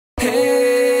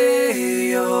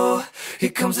here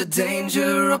comes the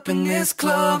danger up in this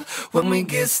club. When we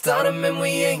get started, man, we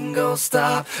ain't gon'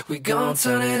 stop. We gon'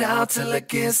 turn it out till it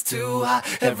gets too hot.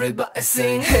 Everybody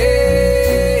sing,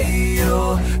 hey,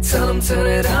 yo. Tell them turn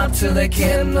it out till they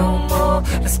can't no more.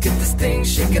 Let's get this thing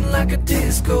shaking like a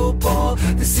disco ball.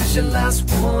 This is your last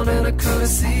one and a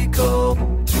courtesy call.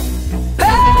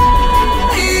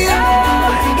 Hey, yo.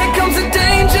 Here comes the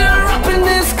danger up in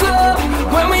this club.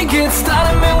 When we get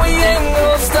started, man, we ain't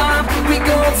gon' stop. We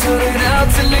gon' turn it out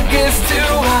till it gets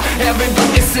too hot.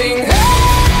 Everybody sing,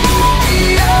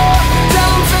 hey, yo. Tell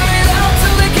them turn it out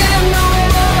till they can't no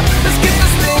more. Let's get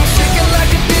this thing shaking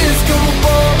like a disco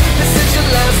ball. This is your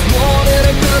last one and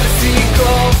a courtesy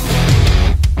call.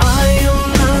 I am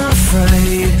not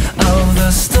afraid of the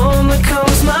storm that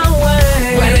comes my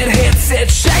way. When it hits,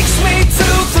 it shakes me to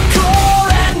the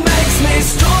core and makes me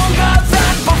stronger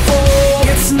than before.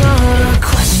 It's not a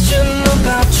question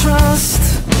about trust,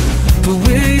 but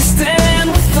we stand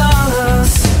with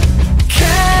us.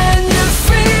 Can you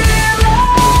feel it?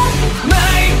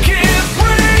 Make it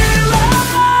real.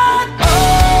 Oh,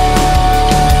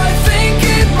 I think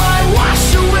it might wash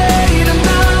away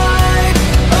tonight.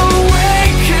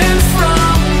 Awaken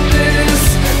from this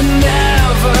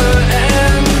never-ending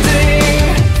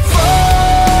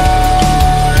fight.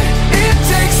 It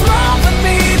takes more than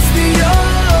meets the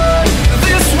eye.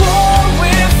 This war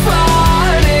we're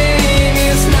fighting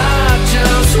is not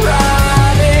just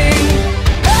riding.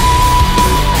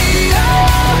 Hey,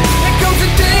 yeah. Here comes the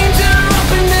danger up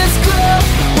in this club.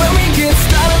 When we get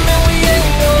started, man, we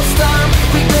ain't gon' stop.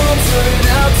 We gon' turn it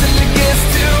out till it gets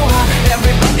too hot.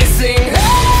 Everybody sing,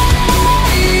 hey,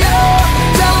 yeah.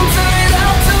 Tell them turn it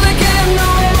out till they can't no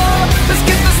more. Let's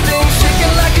get this thing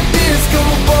shaking like a disco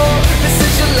ball. This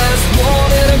is your last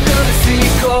one and a courtesy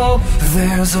call.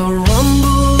 There's a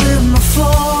rumble in the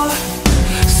floor,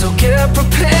 so get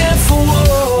prepared for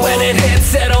war. When it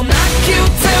hits, it'll knock you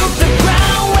to the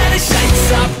ground. When it shakes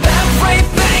up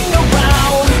everything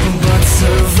around. But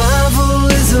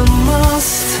survival is a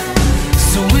must,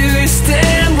 so we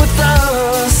stand with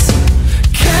us.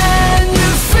 Can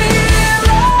you feel it?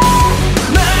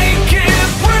 Make it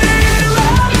real.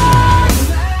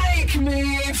 Make me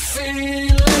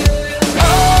feel it.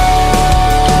 Oh,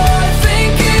 I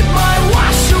think it might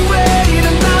wash away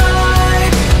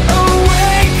tonight.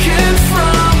 Awaken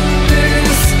from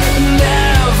this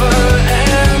never-ending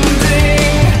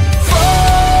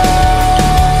fight.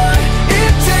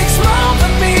 It takes more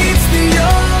than meets the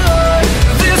eye.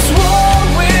 This war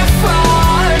we're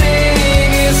fighting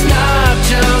is not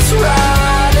just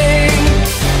riding.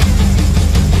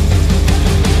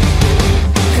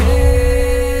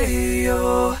 Hey, yo.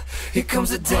 Here comes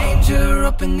the danger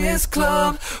up in this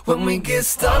club. When we get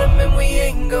started, man, we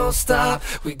ain't gon' stop.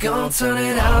 We gon' turn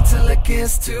it out till it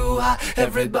gets too hot.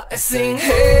 Everybody sing,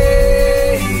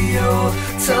 hey, yo.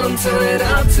 Tell them turn it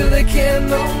out till they can't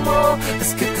no more.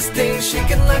 Let's get this thing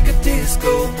shaking like a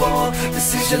disco ball.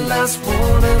 This is your last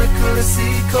one and a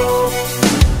courtesy call.